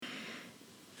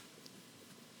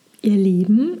Ihr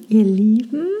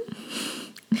Lieben,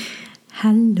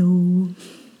 hallo.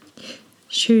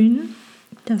 Schön,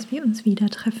 dass wir uns wieder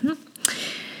treffen.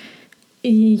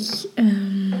 Ich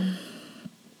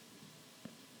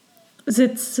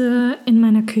sitze in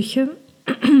meiner Küche.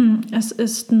 Es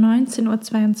ist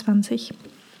 19:22 Uhr.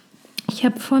 Ich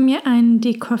habe vor mir einen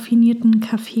dekoffinierten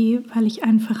Kaffee, weil ich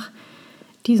einfach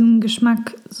diesen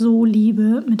Geschmack so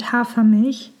liebe mit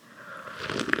Hafermilch.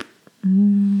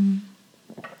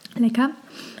 Lecker.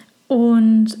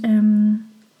 Und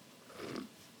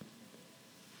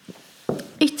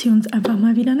ich ziehe uns einfach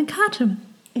mal wieder eine Karte.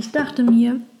 Ich dachte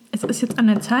mir, es ist jetzt an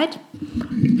der Zeit.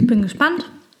 Ich bin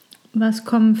gespannt, was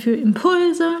kommen für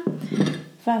Impulse,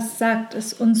 was sagt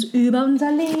es uns über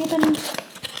unser Leben.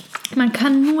 Man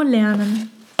kann nur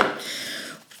lernen.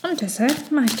 Und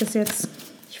deshalb mache ich das jetzt.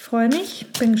 Ich freue mich,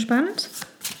 bin gespannt,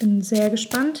 bin sehr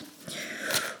gespannt.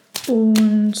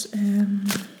 Und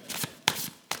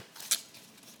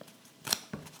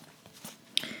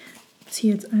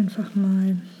ziehe jetzt einfach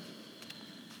mal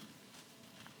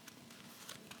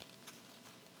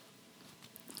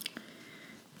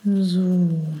so.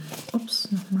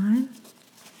 Ups, nochmal.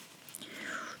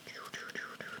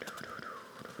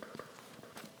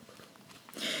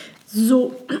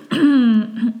 So.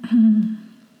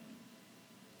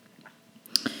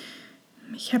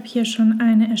 Ich habe hier schon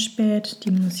eine erspäht,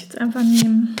 die muss ich jetzt einfach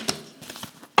nehmen.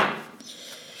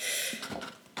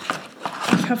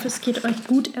 Ich hoffe, es geht euch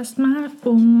gut erstmal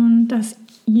und dass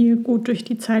ihr gut durch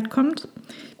die Zeit kommt,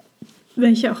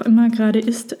 welche auch immer gerade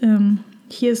ist.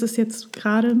 Hier ist es jetzt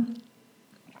gerade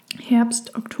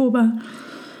Herbst, Oktober.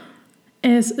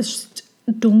 Es ist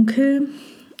dunkel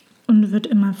und wird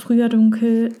immer früher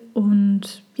dunkel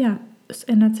und ja, es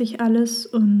ändert sich alles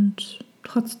und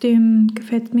trotzdem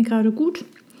gefällt es mir gerade gut.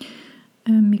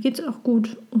 Mir geht es auch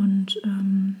gut und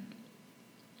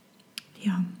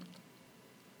ja,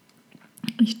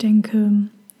 ich denke,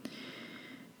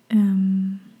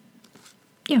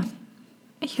 ja,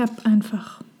 ich habe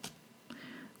einfach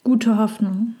gute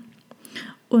Hoffnung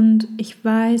und ich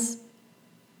weiß,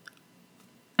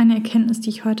 eine Erkenntnis, die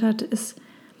ich heute hatte, ist,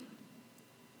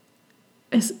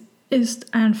 es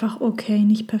ist einfach okay,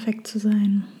 nicht perfekt zu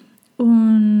sein.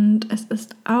 Und es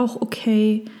ist auch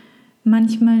okay,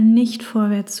 manchmal nicht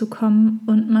vorwärts zu kommen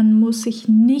und man muss sich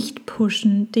nicht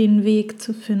pushen, den Weg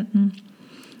zu finden.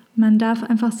 Man darf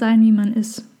einfach sein, wie man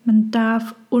ist. Man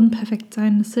darf unperfekt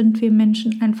sein. Das sind wir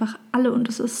Menschen einfach alle und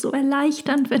es ist so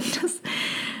erleichternd,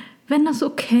 wenn das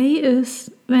okay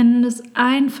ist, wenn es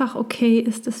einfach okay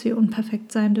ist, dass wir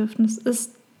unperfekt sein dürfen. Das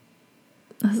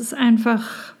ist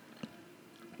einfach,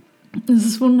 es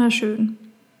ist wunderschön.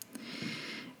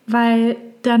 Weil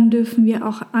dann dürfen wir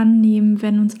auch annehmen,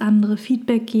 wenn uns andere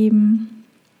Feedback geben,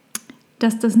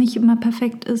 dass das nicht immer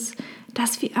perfekt ist,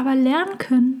 dass wir aber lernen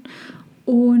können.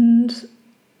 Und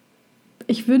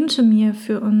ich wünsche mir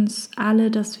für uns alle,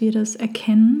 dass wir das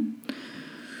erkennen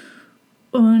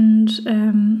und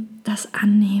das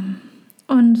annehmen.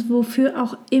 Und wofür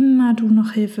auch immer du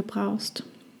noch Hilfe brauchst.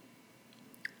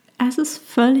 Es ist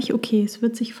völlig okay, es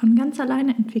wird sich von ganz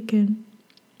alleine entwickeln.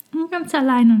 Ganz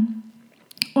alleine.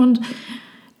 Und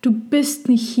du bist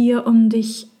nicht hier, um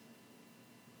dich,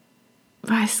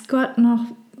 weiß Gott noch,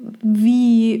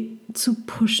 wie zu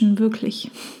pushen,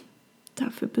 wirklich.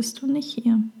 Dafür bist du nicht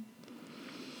hier.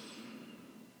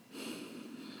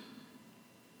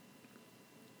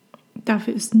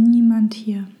 Dafür ist niemand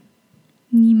hier.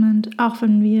 Niemand, auch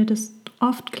wenn wir das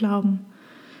oft glauben.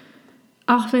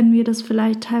 Auch wenn wir das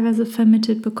vielleicht teilweise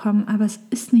vermittelt bekommen, aber es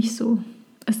ist nicht so.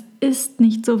 Es ist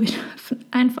nicht so. Wir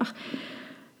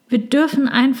dürfen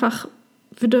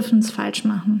es falsch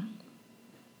machen.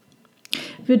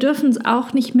 Wir dürfen es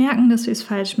auch nicht merken, dass wir es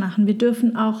falsch machen. Wir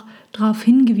dürfen auch darauf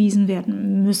hingewiesen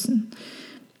werden müssen.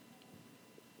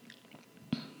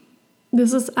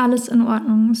 Das ist alles in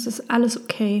Ordnung. Es ist alles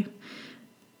okay.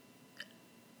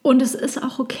 Und es ist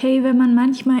auch okay, wenn man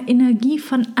manchmal Energie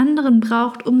von anderen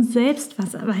braucht, um selbst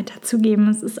was weiterzugeben.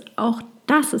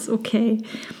 Das ist okay.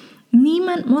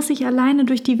 Niemand muss sich alleine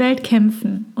durch die Welt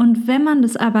kämpfen. Und wenn man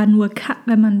das aber nur kann,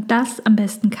 wenn man das am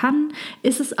besten kann,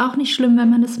 ist es auch nicht schlimm, wenn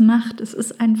man das macht. Es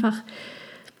ist einfach,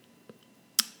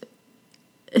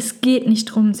 es geht nicht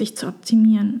darum, sich zu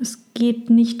optimieren. Es geht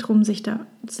nicht darum, sich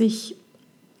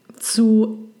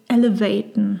zu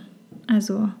elevaten.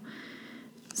 Also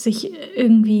sich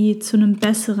irgendwie zu einer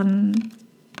besseren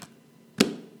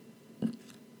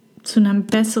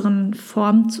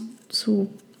Form zu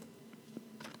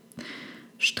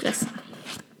stressen.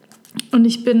 Und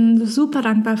ich bin super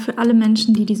dankbar für alle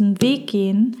Menschen, die diesen Weg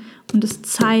gehen und das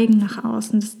Zeigen nach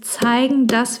außen, das Zeigen,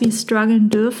 dass wir strugglen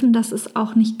dürfen, dass es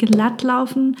auch nicht glatt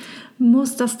laufen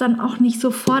muss, dass dann auch nicht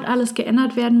sofort alles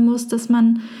geändert werden muss, dass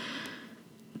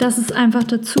es einfach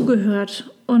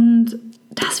dazugehört und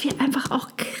dass wir einfach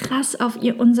auch krass auf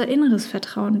unser Inneres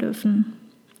vertrauen dürfen.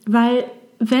 Weil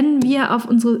wenn wir auf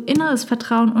unser Inneres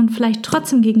vertrauen und vielleicht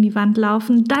trotzdem gegen die Wand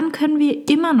laufen, dann können wir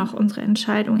immer noch unsere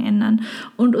Entscheidung ändern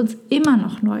und uns immer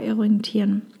noch neu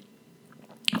orientieren.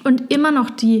 Und immer noch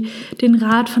den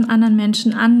Rat von anderen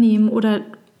Menschen annehmen oder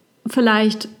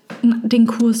vielleicht den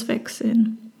Kurs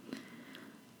wechseln.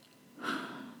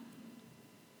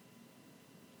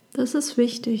 Das ist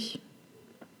wichtig.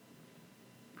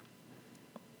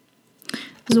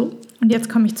 So, und jetzt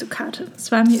komme ich zur Karte. Das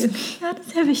war mir irgendwie gerade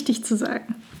sehr wichtig zu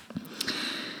sagen.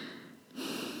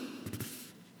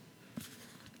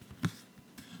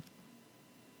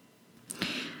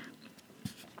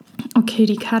 Okay,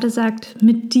 die Karte sagt,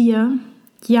 mit dir,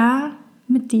 ja,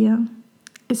 mit dir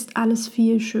ist alles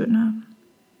viel schöner.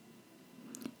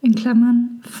 In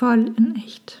Klammern, voll in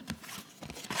echt.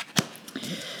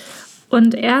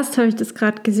 Und erst habe ich das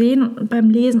gerade gesehen und beim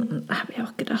Lesen habe ich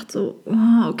auch gedacht so,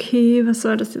 oh, okay, was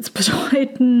soll das jetzt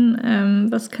bedeuten?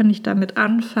 Was kann ich damit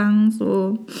anfangen?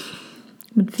 So,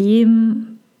 mit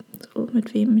wem? So,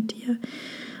 mit wem? Mit dir?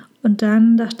 Und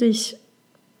dann dachte ich,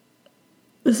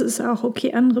 es ist auch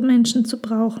okay, andere Menschen zu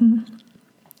brauchen.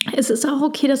 Es ist auch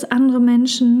okay, dass andere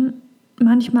Menschen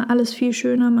manchmal alles viel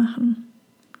schöner machen.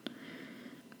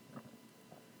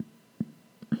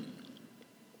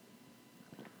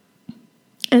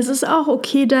 Es ist auch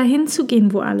okay, dahin zu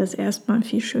gehen, wo alles erstmal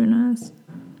viel schöner ist.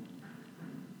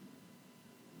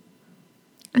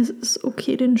 Es ist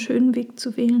okay, den schönen Weg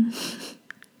zu wählen.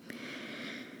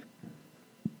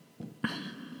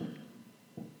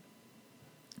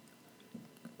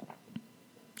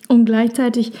 Und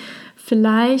gleichzeitig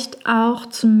vielleicht auch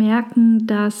zu merken,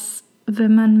 dass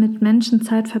wenn man mit Menschen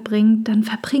Zeit verbringt, dann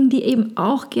verbringen die eben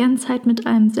auch gern Zeit mit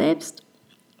einem selbst.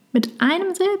 Mit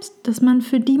einem selbst, dass man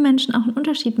für die Menschen auch einen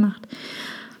Unterschied macht.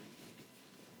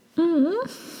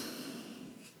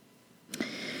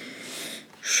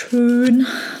 Schön.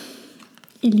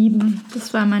 Ihr Lieben,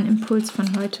 das war mein Impuls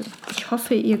von heute. Ich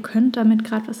hoffe, ihr könnt damit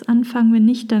gerade was anfangen. Wenn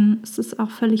nicht, dann ist es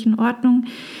auch völlig in Ordnung.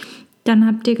 Dann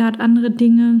habt ihr gerade andere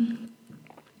Dinge,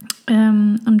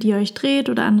 um die ihr euch dreht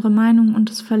oder andere Meinungen und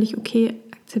das ist völlig okay,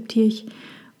 akzeptiere ich.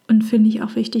 Und finde ich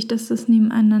auch wichtig, dass das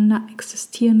nebeneinander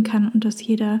existieren kann und dass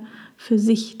jeder für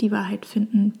sich die Wahrheit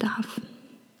finden darf.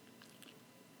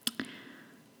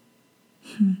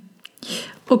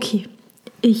 Okay,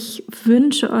 ich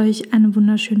wünsche euch eine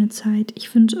wunderschöne Zeit.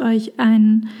 Ich wünsche euch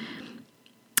einen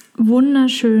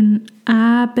wunderschönen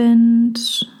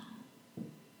Abend,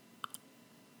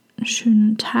 einen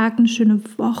schönen Tag, eine schöne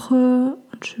Woche,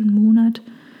 einen schönen Monat,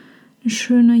 eine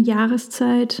schöne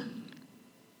Jahreszeit.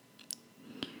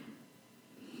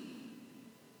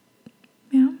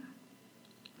 Ja.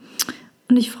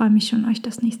 Und ich freue mich schon, euch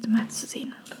das nächste Mal zu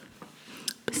sehen.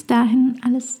 Bis dahin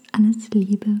alles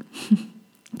Liebe.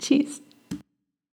 Tschüss.